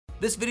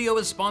This video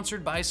is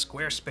sponsored by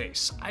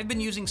Squarespace. I've been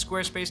using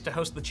Squarespace to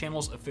host the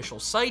channel's official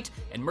site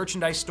and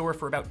merchandise store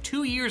for about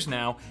 2 years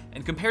now,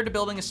 and compared to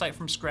building a site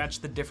from scratch,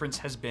 the difference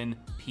has been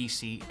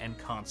PC and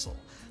console.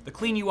 The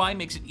clean UI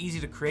makes it easy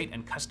to create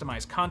and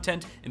customize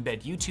content,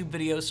 embed YouTube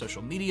videos,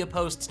 social media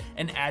posts,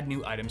 and add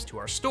new items to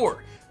our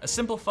store. A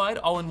simplified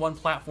all-in-one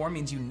platform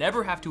means you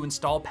never have to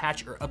install,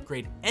 patch, or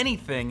upgrade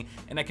anything,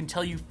 and I can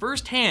tell you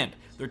firsthand,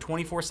 their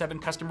 24/7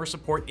 customer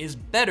support is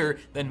better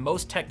than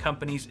most tech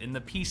companies in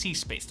the PC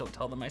space. Don't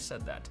tell them I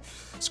said that.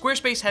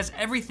 Squarespace has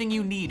everything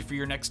you need for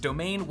your next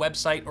domain,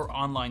 website, or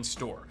online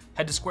store.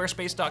 Head to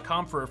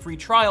squarespace.com for a free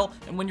trial,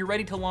 and when you're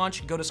ready to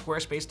launch, go to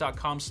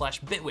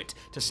squarespace.com/bitwit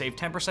to save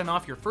 10%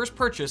 off your first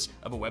purchase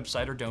of a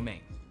website or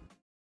domain.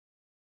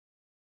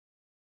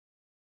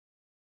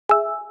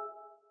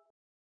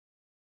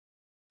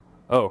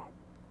 Oh,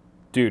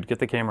 dude, get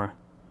the camera.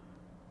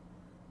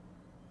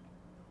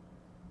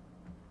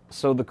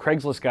 So the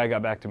Craigslist guy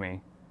got back to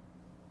me,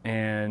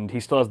 and he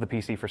still has the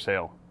PC for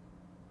sale.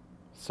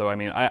 So, I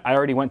mean, I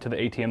already went to the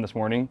ATM this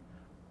morning.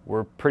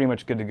 We're pretty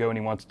much good to go, and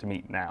he wants to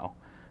meet now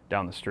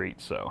down the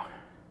street, so.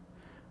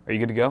 Are you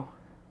good to go?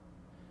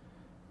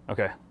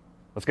 Okay,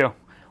 let's go.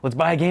 Let's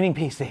buy a gaming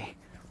PC.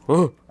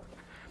 Woo.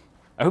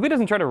 I hope he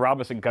doesn't try to rob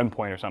us at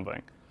gunpoint or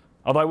something.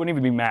 Although I wouldn't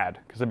even be mad,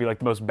 because I'd be like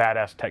the most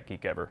badass tech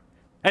geek ever.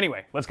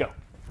 Anyway, let's go.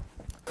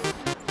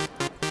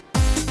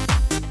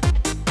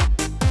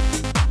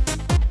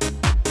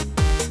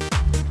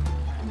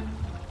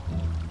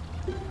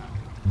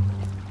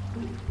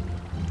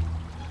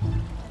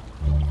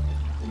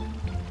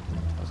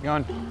 How's it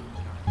going?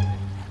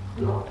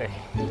 Hey.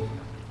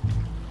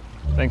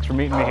 Thanks for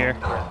meeting me here.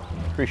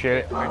 Appreciate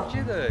it. Aren't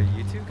you the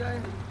YouTube guy?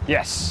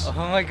 Yes.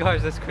 Oh my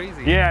gosh, that's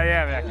crazy. Yeah,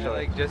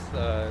 actually. I just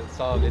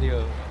saw a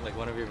video, like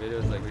one of your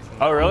videos, like recently.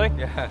 Oh, really?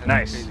 Yeah.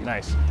 Nice, crazy.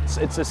 nice.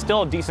 It's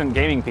still a decent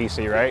gaming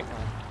PC, right?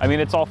 I mean,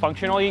 it's all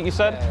functional, you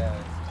said? Yeah,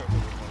 it's totally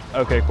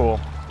functional. Okay, cool.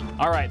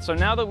 All right, so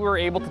now that we're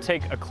able to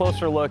take a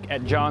closer look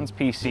at John's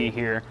PC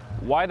here,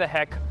 why the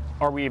heck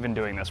are we even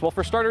doing this? Well,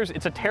 for starters,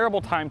 it's a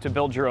terrible time to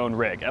build your own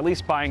rig, at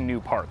least buying new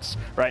parts,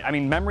 right? I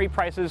mean, memory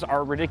prices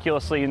are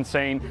ridiculously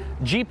insane.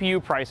 GPU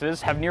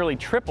prices have nearly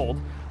tripled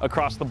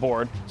across the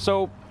board.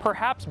 So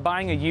perhaps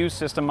buying a used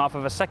system off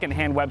of a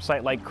secondhand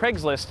website like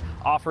Craigslist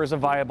offers a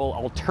viable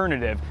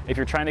alternative if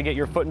you're trying to get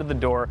your foot into the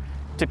door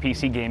to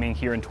PC gaming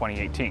here in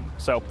 2018.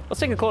 So let's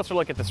take a closer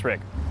look at this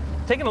rig.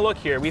 Taking a look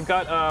here, we've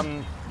got,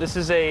 this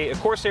is a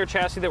Corsair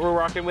chassis that we're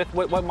rocking with.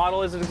 What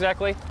model is it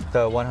exactly?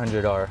 The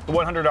 100R. The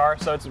 100R,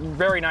 so it's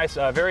very nice,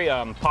 very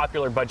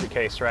popular budget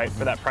case, right,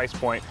 for that price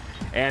point.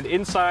 And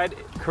inside,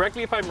 correct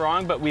me if I'm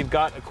wrong, but we've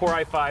got a Core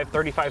i5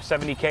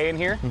 3570K in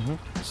here.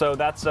 So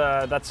that's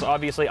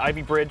obviously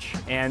Ivy Bridge,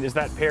 and is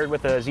that paired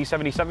with a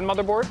Z77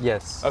 motherboard?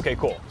 Yes. Okay,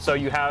 cool. So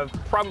you have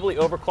probably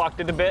overclocked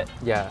it a bit.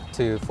 Yeah,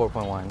 to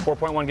 4.1.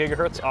 4.1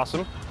 gigahertz,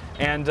 awesome.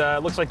 And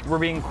looks like we're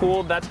being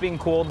cooled. That's being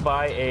cooled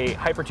by a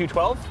Hyper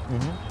 212.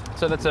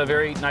 So that's a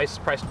very nice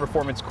price to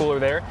performance cooler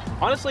there.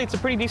 Honestly, it's a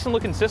pretty decent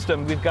looking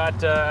system. We've got,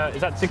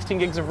 is that 16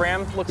 gigs of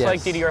RAM? Looks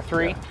like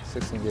DDR3. Yeah,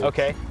 16 gigs.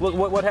 Okay.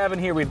 What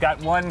happened here? We've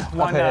got one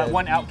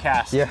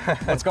outcast. Yeah.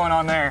 What's going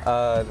on there?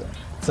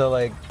 So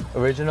like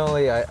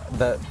originally,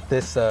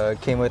 this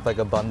came with like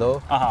a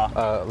bundle.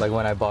 Like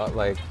when I bought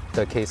like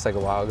the case like a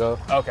while ago.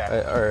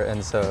 Okay.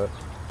 And so.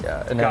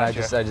 Yeah, and then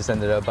Gotcha. I just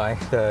ended up buying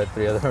the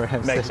 3 other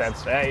RAM Makes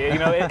sense. Hey, you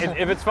know,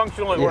 if it's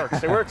functional, it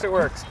works. It works. It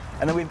works.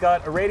 And then we've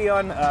got a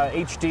Radeon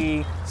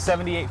HD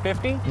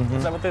 7850.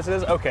 Is that what this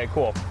is? Okay,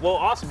 cool. Well,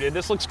 awesome, dude.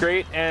 This looks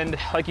great, and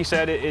like you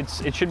said,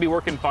 it should be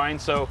working fine.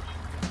 So,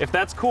 if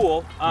that's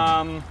cool,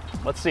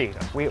 let's see.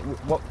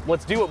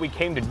 Let's do what we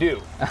came to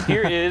do.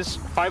 Here is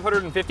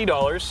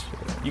 $550.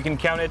 You can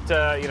count it,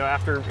 you know,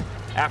 after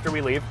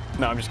we leave.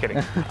 No, I'm just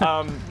kidding.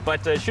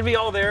 But it should be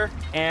all there,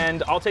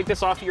 and I'll take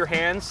this off of your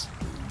hands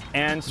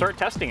and start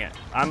testing it.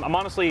 I'm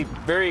honestly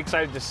very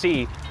excited to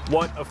see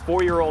what a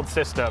 4-year-old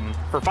system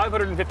for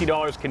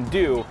 $550 can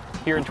do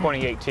here in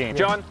 2018.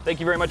 John, thank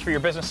you very much for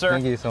your business, sir.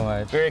 Thank you so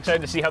much. Very excited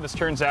to see how this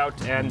turns out,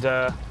 and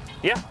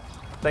yeah,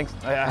 thanks.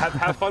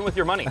 Have fun with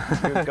your money.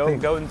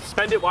 Go and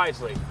spend it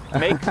wisely.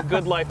 Make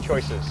good life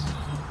choices.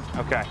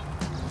 Okay,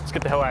 let's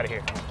get the hell out of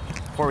here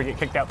before we get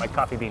kicked out like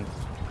Coffee Bean.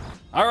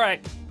 All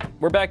right,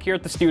 we're back here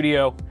at the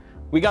studio.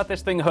 We got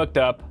this thing hooked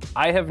up.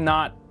 I have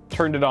not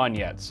turned it on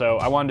yet, so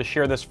I wanted to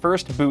share this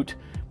first boot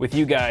with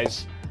you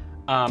guys,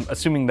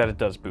 assuming that it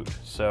does boot.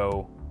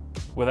 So,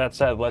 with that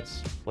said,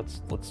 let's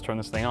turn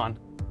this thing on.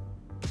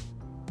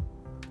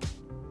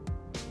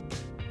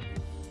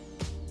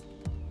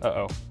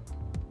 Uh-oh.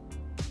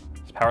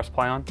 Is power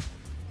supply on?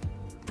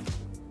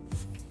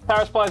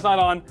 Power supply's not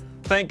on.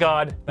 Thank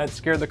God. That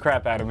scared the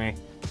crap out of me.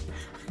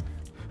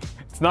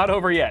 It's not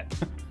over yet.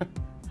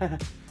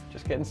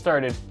 Just getting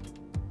started.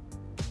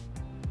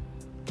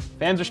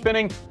 Fans are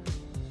spinning.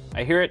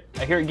 I hear it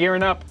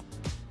gearing up.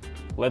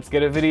 Let's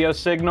get a video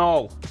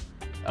signal.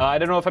 I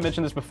don't know if I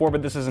mentioned this before,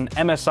 but this is an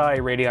MSI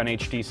Radeon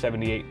HD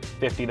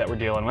 7850 that we're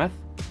dealing with.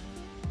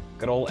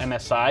 Good old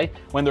MSI.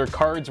 When their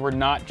cards were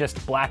not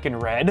just black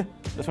and red,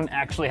 this one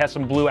actually has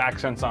some blue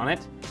accents on it.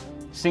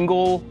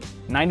 single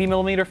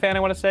 90mm fan, I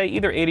want to say,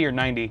 either 80 or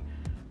 90,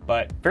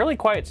 but fairly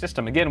quiet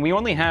system. Again, we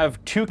only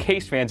have 2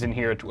 case fans in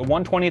here, a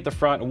 120 at the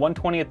front, a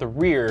 120 at the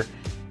rear,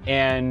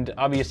 and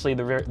obviously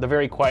the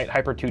very quiet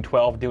Hyper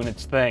 212 doing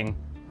its thing.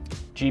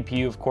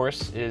 GPU, of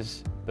course,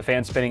 is the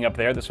fan spinning up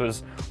there. This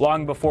was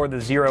long before the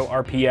 0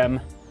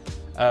 RPM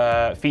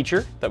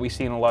feature that we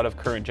see in a lot of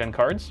current gen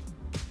cards.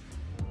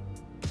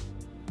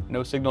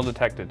 No signal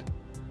detected.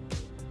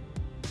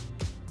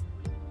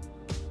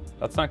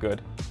 That's not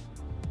good.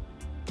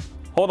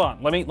 Hold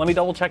on, let me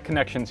double check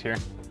connections here.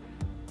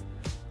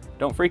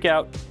 Don't freak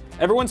out.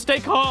 Everyone stay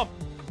calm.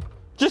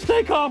 Just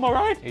stay calm, all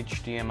right?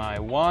 HDMI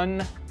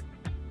 1.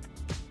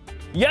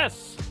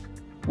 Yes,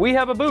 we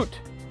have a boot.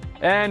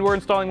 And we're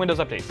installing Windows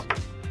updates.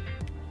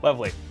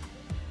 Lovely.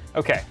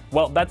 Okay,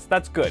 well,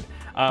 that's good.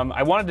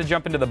 I wanted to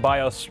jump into the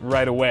BIOS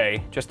right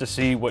away just to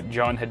see what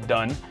John had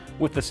done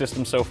with the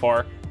system so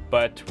far,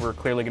 but we're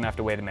clearly gonna have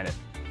to wait a minute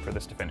for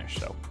this to finish,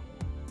 so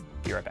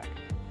be right back.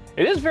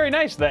 It is very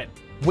nice that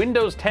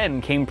Windows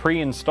 10 came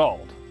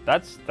pre-installed.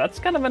 That's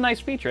kind of a nice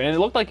feature, and it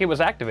looked like it was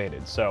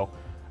activated, so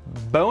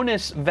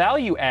bonus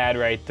value add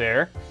right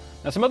there.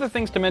 Now, some other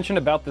things to mention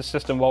about this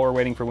system while we're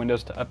waiting for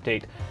Windows to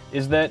update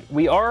is that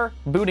we are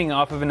booting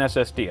off of an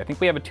SSD. I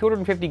think we have a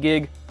 250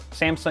 gig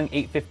Samsung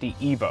 850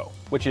 EVO,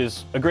 which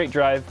is a great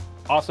drive,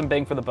 awesome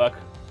bang for the buck,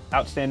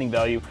 outstanding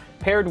value,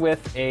 paired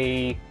with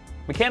a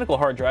mechanical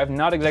hard drive.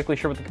 Not exactly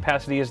sure what the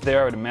capacity is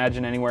there. I would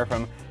imagine anywhere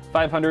from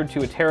 500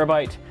 to a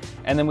terabyte.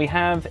 And then we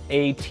have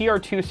a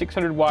TR2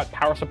 600 watt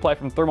power supply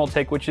from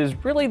Thermaltake, which is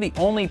really the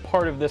only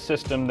part of this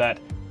system that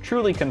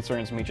truly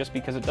concerns me, just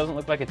because it doesn't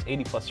look like it's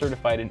 80+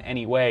 certified in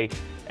any way,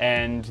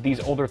 and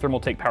these older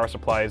Thermaltake power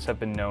supplies have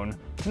been known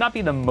to not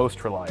be the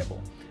most reliable.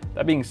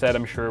 That being said,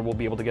 I'm sure we'll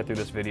be able to get through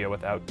this video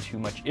without too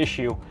much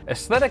issue.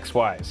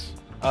 Aesthetics-wise,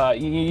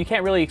 you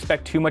can't really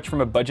expect too much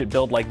from a budget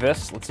build like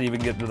this. Let's see if we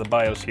can get to the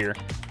BIOS here.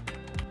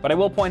 But I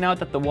will point out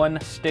that the one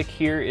stick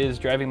here is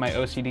driving my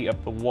OCD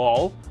up the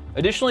wall.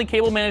 Additionally,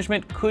 cable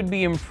management could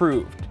be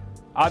improved.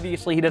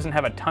 Obviously, he doesn't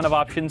have a ton of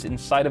options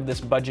inside of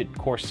this budget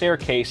Corsair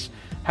case.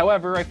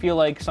 However, I feel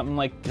like something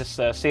like this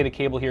SATA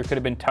cable here could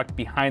have been tucked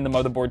behind the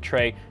motherboard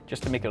tray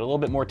just to make it a little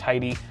bit more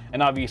tidy.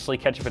 And obviously,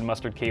 ketchup and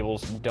mustard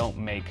cables don't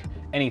make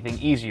anything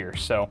easier.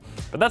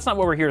 But that's not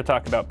what we're here to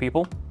talk about,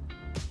 people.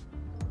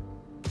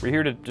 We're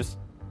here to just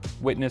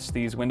witness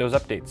these Windows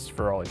updates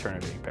for all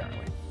eternity,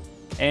 apparently.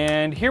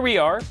 And here we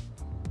are.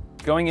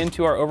 Going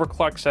into our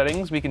overclock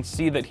settings, we can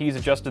see that he's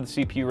adjusted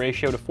the CPU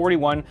ratio to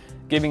 41,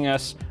 giving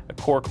us a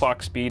core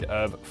clock speed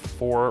of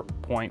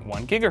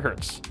 4.1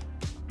 gigahertz.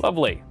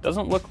 Lovely.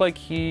 Doesn't look like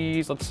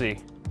he's, let's see,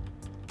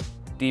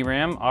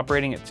 DRAM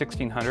operating at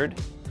 1600.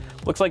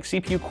 Looks like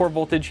CPU core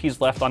voltage he's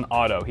left on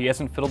auto. He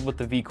hasn't fiddled with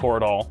the vCore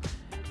at all.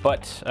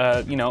 But,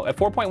 you know, at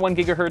 4.1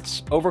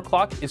 gigahertz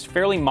overclock is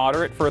fairly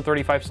moderate for a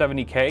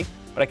 3570K.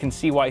 But I can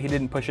see why he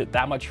didn't push it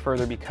that much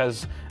further,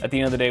 because at the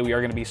end of the day, we are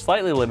going to be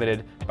slightly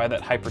limited by that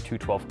Hyper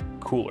 212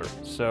 cooler.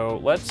 So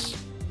let's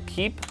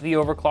keep the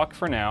overclock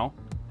for now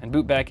and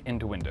boot back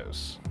into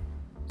Windows.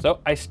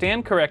 So I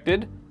stand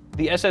corrected.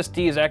 The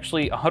SSD is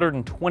actually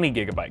 120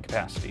 gigabyte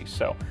capacity.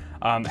 So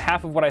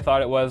half of what I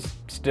thought it was,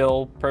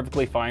 still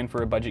perfectly fine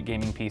for a budget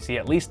gaming PC.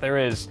 At least there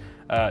is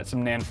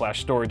some NAND flash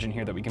storage in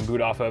here that we can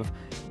boot off of.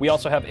 We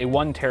also have a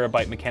 1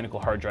 terabyte mechanical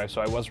hard drive, so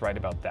I was right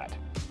about that.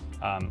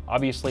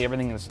 Obviously,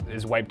 everything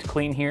is wiped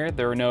clean here.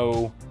 There are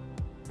no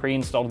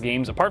pre-installed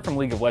games, apart from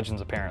League of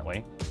Legends,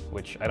 apparently,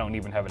 which I don't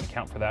even have an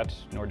account for that,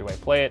 nor do I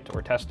play it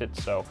or test it,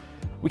 so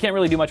we can't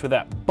really do much with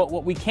that. But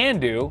what we can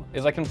do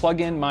is I can plug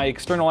in my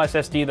external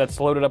SSD that's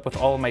loaded up with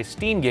all of my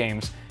Steam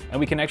games, and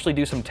we can actually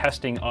do some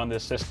testing on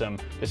this system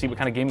to see what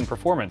kind of gaming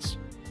performance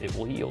it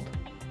will yield.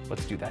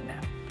 Let's do that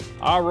now.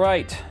 All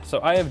right,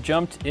 so I have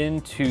jumped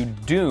into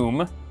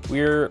Doom.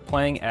 We're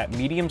playing at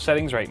medium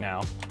settings right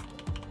now.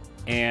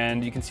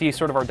 And you can see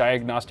sort of our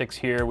diagnostics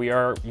here. We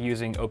are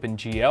using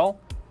OpenGL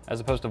as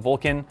opposed to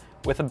Vulkan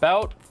with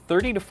about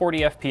 30 to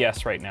 40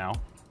 FPS right now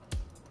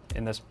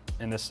in this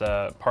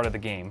part of the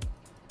game,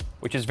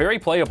 which is very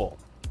playable.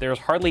 There's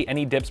hardly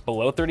any dips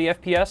below 30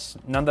 FPS,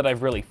 none that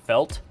I've really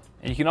felt.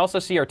 And you can also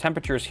see our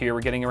temperatures here.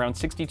 We're getting around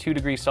 62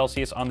 degrees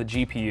Celsius on the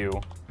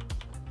GPU,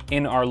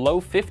 in our low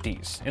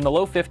 50s, in the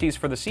low 50s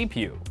for the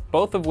CPU,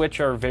 both of which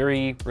are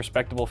very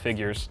respectable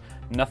figures,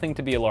 nothing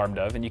to be alarmed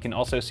of. And you can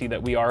also see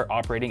that we are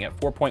operating at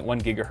 4.1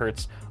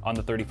 gigahertz on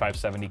the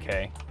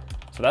 3570K,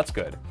 so that's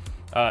good.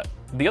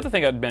 The other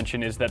thing I'd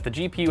mention is that the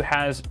GPU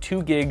has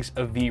 2 gigs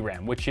of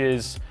VRAM, which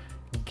is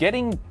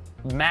getting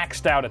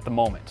maxed out at the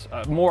moment,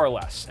 more or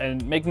less.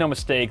 And make no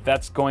mistake,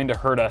 that's going to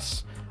hurt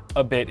us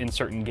a bit in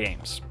certain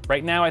games.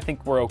 Right now, I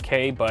think we're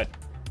okay, but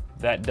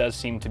that does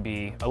seem to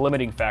be a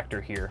limiting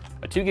factor here.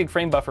 A 2 gig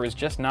frame buffer is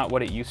just not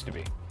what it used to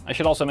be. I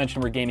should also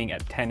mention we're gaming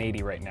at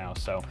 1080 right now,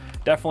 so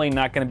definitely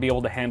not going to be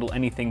able to handle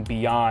anything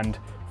beyond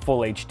full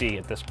HD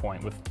at this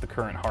point with the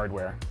current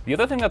hardware. The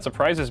other thing that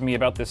surprises me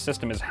about this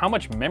system is how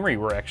much memory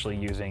we're actually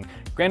using.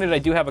 Granted, I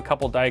do have a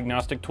couple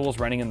diagnostic tools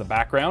running in the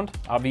background,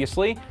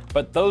 obviously,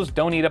 but those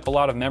don't eat up a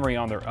lot of memory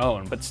on their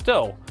own. But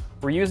still,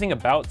 we're using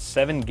about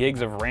 7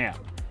 gigs of RAM.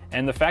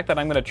 And the fact that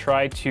I'm gonna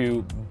try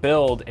to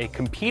build a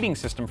competing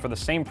system for the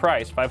same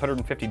price,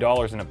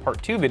 $550 in a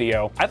part 2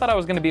 video, I thought I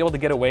was gonna be able to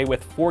get away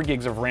with 4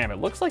 gigs of RAM. It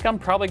looks like I'm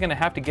probably gonna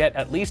have to get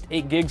at least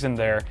 8 gigs in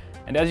there.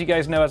 And as you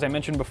guys know, as I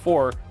mentioned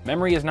before,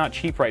 memory is not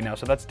cheap right now,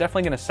 so that's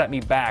definitely gonna set me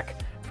back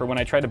for when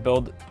I try to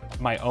build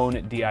my own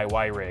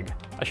DIY rig.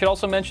 I should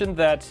also mention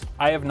that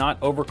I have not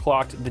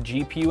overclocked the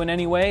GPU in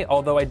any way,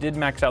 although I did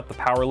max out the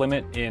power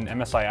limit in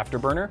MSI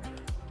Afterburner,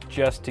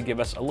 just to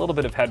give us a little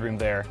bit of headroom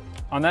there.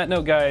 On that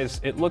note,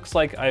 guys, it looks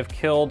like I've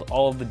killed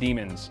all of the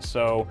demons,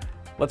 so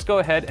let's go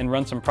ahead and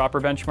run some proper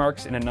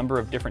benchmarks in a number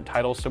of different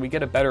titles so we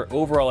get a better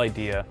overall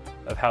idea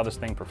of how this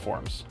thing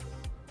performs.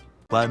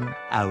 1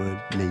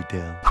 hour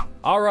later.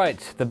 All right,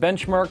 the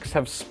benchmarks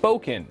have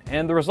spoken,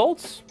 and the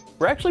results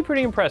were actually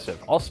pretty impressive.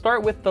 I'll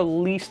start with the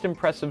least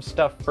impressive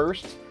stuff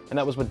first, and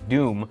that was with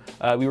Doom.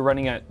 We were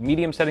running at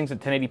medium settings at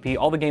 1080p.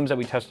 All the games that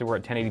we tested were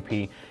at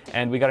 1080p,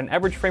 and we got an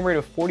average frame rate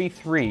of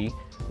 43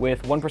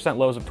 with 1%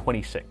 lows of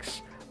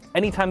 26.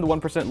 Anytime the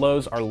 1%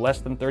 lows are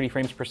less than 30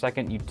 frames per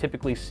second, you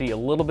typically see a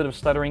little bit of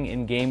stuttering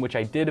in game, which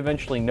I did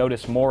eventually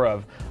notice more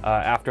of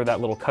after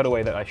that little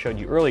cutaway that I showed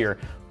you earlier.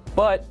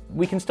 But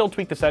we can still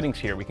tweak the settings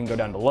here. We can go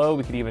down to low,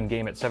 we could even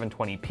game at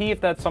 720p if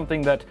that's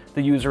something that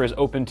the user is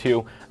open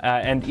to,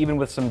 and even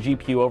with some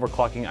GPU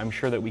overclocking, I'm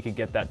sure that we could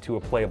get that to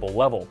a playable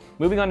level.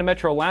 Moving on to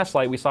Metro Last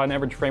Light, we saw an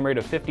average frame rate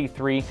of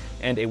 53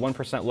 and a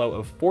 1% low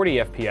of 40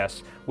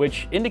 FPS,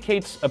 which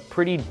indicates a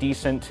pretty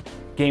decent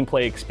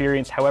gameplay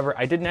experience. However,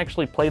 I didn't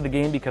actually play the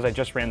game because I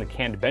just ran the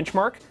canned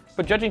benchmark,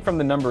 but judging from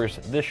the numbers,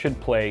 this should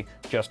play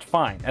just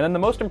fine. And then the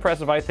most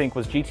impressive, I think,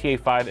 was GTA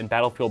 5 and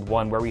Battlefield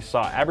 1, where we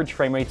saw average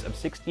frame rates of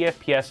 60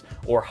 FPS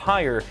or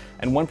higher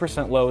and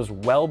 1% lows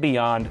well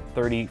beyond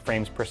 30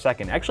 frames per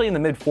second, actually in the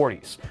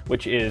mid-40s,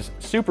 which is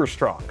super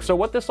strong. So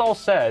what this all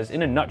says,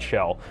 in a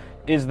nutshell,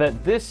 is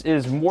that this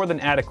is more than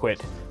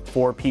adequate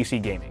for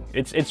PC gaming.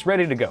 It's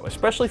ready to go,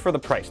 especially for the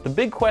price. The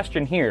big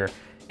question here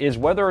is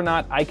whether or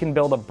not I can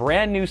build a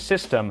brand new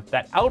system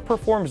that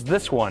outperforms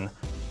this one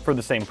for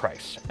the same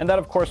price. And that,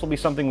 of course, will be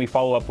something we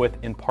follow up with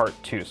in part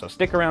 2. So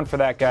stick around for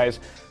that, guys.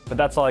 But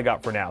that's all I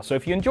got for now. So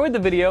if you enjoyed the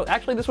video,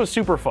 actually, this was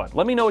super fun.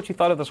 Let me know what you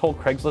thought of this whole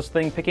Craigslist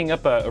thing. Picking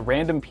up a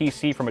random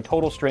PC from a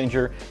total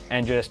stranger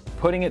and just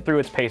putting it through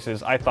its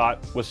paces, I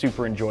thought was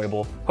super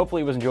enjoyable.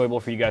 Hopefully it was enjoyable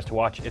for you guys to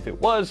watch. If it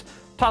was,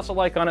 toss a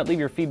like on it, leave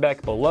your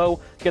feedback below.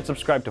 Get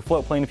subscribed to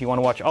FLOATPLANE if you want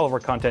to watch all of our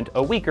content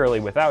a week early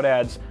without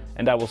ads.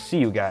 And I will see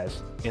you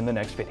guys in the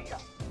next video.